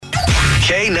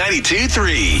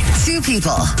K92-3. Two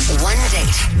people, one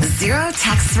date, zero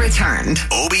texts returned.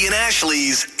 Obie and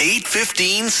Ashley's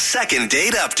 8:15 second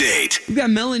date update. We've got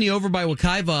Melanie over by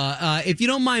Wekiva. If you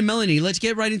don't mind, Melanie, let's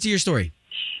get right into your story.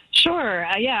 Sure.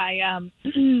 I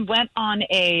went on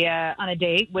a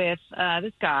date with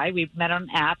this guy. We met on an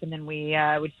app, and then we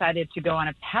decided to go on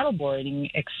a paddleboarding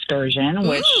excursion,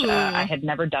 which I had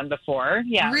never done before.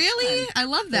 Yeah. Really? I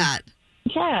love that.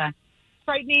 Yeah.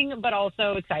 Frightening, but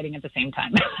also exciting at the same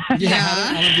time. Yeah,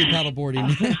 I love your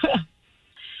paddleboarding.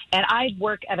 And I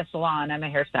work at a salon. I'm a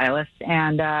hairstylist,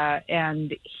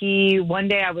 and he one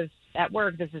day I was at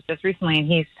work. This is just recently, and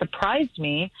he surprised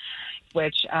me.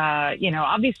 Which,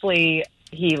 obviously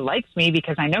he likes me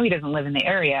because I know he doesn't live in the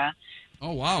area.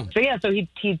 Oh, wow. So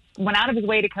he went out of his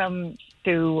way to come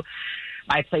to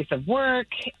my place of work.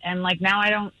 And now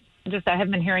I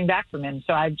haven't been hearing back from him.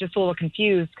 So I'm just a little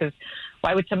confused because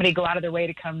why would somebody go out of their way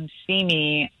to come see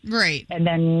me? Right. And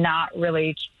then not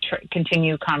really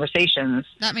continue conversations?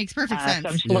 That makes perfect sense. So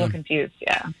I'm just a little confused.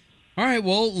 Yeah. All right.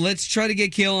 Well, let's try to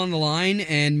get Cale on the line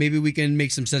and maybe we can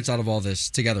make some sense out of all this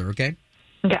together. Okay.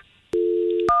 Okay.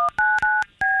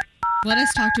 Let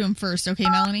us talk to him first, okay,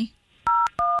 Melanie?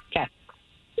 Okay.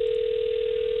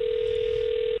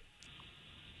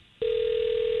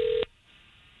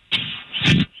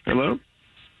 Hello?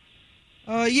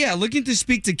 Yeah, looking to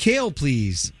speak to Cale,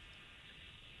 please.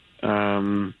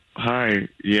 Hi.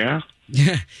 Yeah?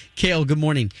 Cale, good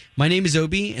morning. My name is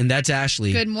Obie, and that's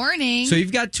Ashley. Good morning. So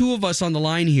you've got two of us on the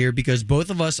line here because both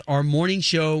of us are morning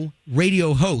show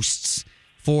radio hosts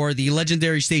for the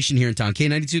legendary station here in town,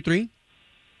 K92.3.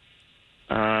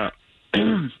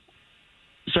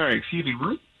 Sorry, excuse me,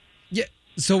 what? Yeah,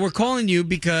 so we're calling you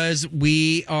because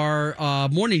we are a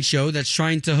morning show that's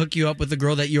trying to hook you up with a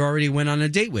girl that you already went on a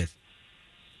date with.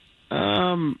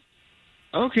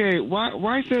 Okay,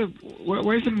 why is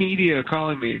the media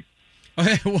calling me?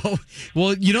 Okay,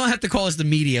 well, you don't have to call us the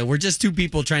media. We're just two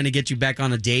people trying to get you back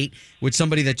on a date with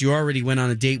somebody that you already went on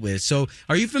a date with. So,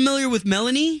 are you familiar with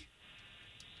Melanie?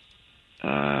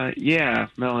 Yeah,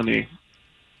 Melanie.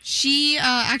 She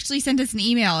actually sent us an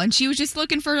email, and she was just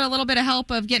looking for a little bit of help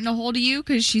of getting a hold of you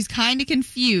because she's kind of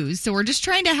confused. So we're just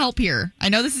trying to help here. I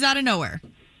know this is out of nowhere.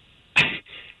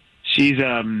 She's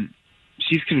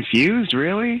confused,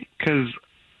 really? Because,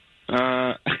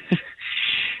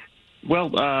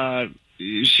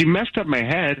 she messed up my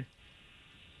head.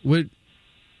 What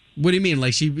do you mean?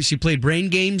 Like she played brain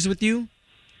games with you?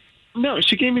 No,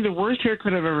 she gave me the worst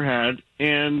haircut I've ever had,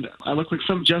 and I look like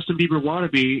some Justin Bieber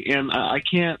wannabe, and I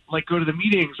can't, go to the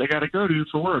meetings I got to go to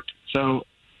for work. So,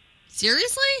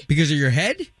 seriously? Because of your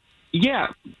head? Yeah,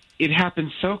 it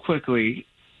happened so quickly.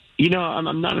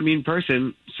 I'm not a mean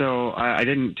person, so I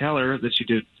didn't tell her that she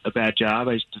did a bad job.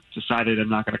 I just decided I'm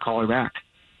not going to call her back.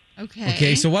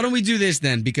 Okay, so why don't we do this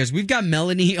then? Because we've got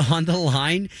Melanie on the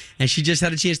line, and she just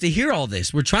had a chance to hear all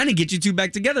this. We're trying to get you two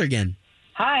back together again.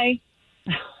 Hi.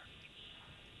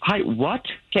 Hi, what?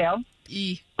 Cale.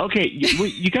 Okay,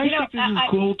 you guys think this is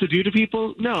cool to do to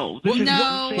people? No.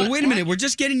 Well, wait a minute. We're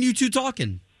just getting you two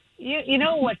talking. You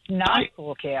know what's not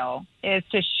cool, Cale, is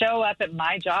to show up at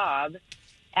my job,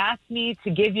 ask me to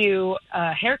give you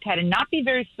a haircut, and not be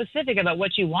very specific about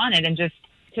what you wanted, and just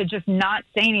not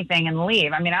say anything and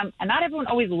leave. I mean, not everyone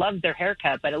always loves their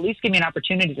haircut, but at least give me an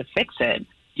opportunity to fix it.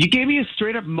 You gave me a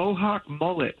straight-up mohawk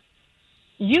mullet.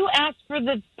 You asked for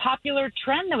the popular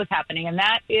trend that was happening, and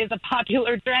that is a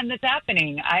popular trend that's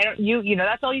happening.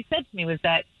 That's all you said to me was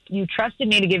that you trusted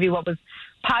me to give you what was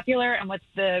popular and what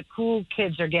the cool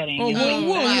kids are getting. Oh,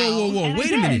 whoa.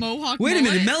 Wait a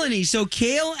minute. Melanie, so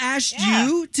Cale asked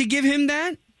you to give him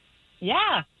that?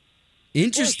 Yeah.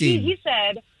 Interesting. Well, he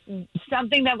said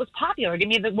something that was popular. Give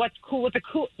me what's cool with the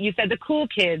cool. You said the cool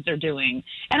kids are doing.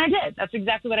 And I did. That's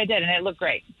exactly what I did, and it looked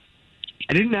great.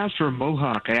 I didn't ask for a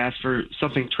mohawk. I asked for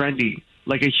something trendy,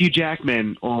 like a Hugh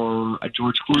Jackman or a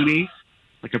George Clooney,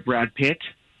 like a Brad Pitt.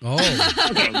 Oh.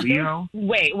 Okay. Leo.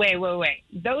 Wait.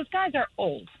 Those guys are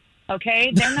old,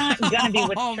 okay? They're not going to be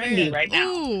what's trendy right now.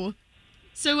 Ooh.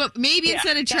 So maybe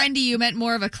instead of trendy, you meant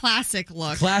more of a classic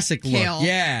look. Classic Cale. look,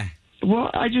 yeah. Well,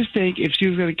 I just think if she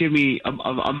was going to give me a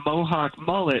mohawk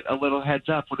mullet, a little heads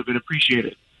up would have been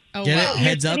appreciated. Oh, Get wow. it?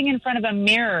 Heads You're up? sitting in front of a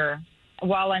mirror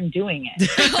while I'm doing it.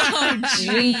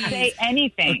 You didn't say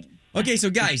anything. Okay, so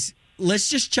guys, let's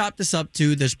just chop this up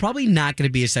to there's probably not going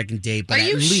to be a second date, but Are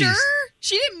you at least... sure?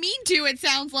 She didn't mean to, it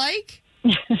sounds like.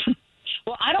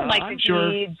 Well, I don't like I'm that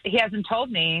sure. he hasn't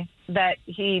told me that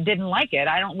he didn't like it.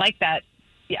 I don't like that.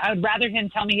 I would rather him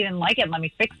tell me he didn't like it and let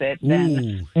me fix it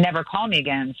than never call me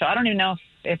again. So I don't even know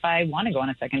if I want to go on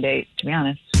a second date, to be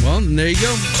honest. Well, there you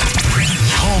go.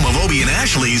 home of Obie and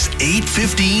Ashley's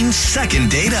 8:15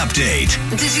 second date update.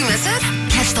 Did you miss it?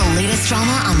 Catch the latest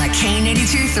drama on the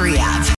K82 3 app.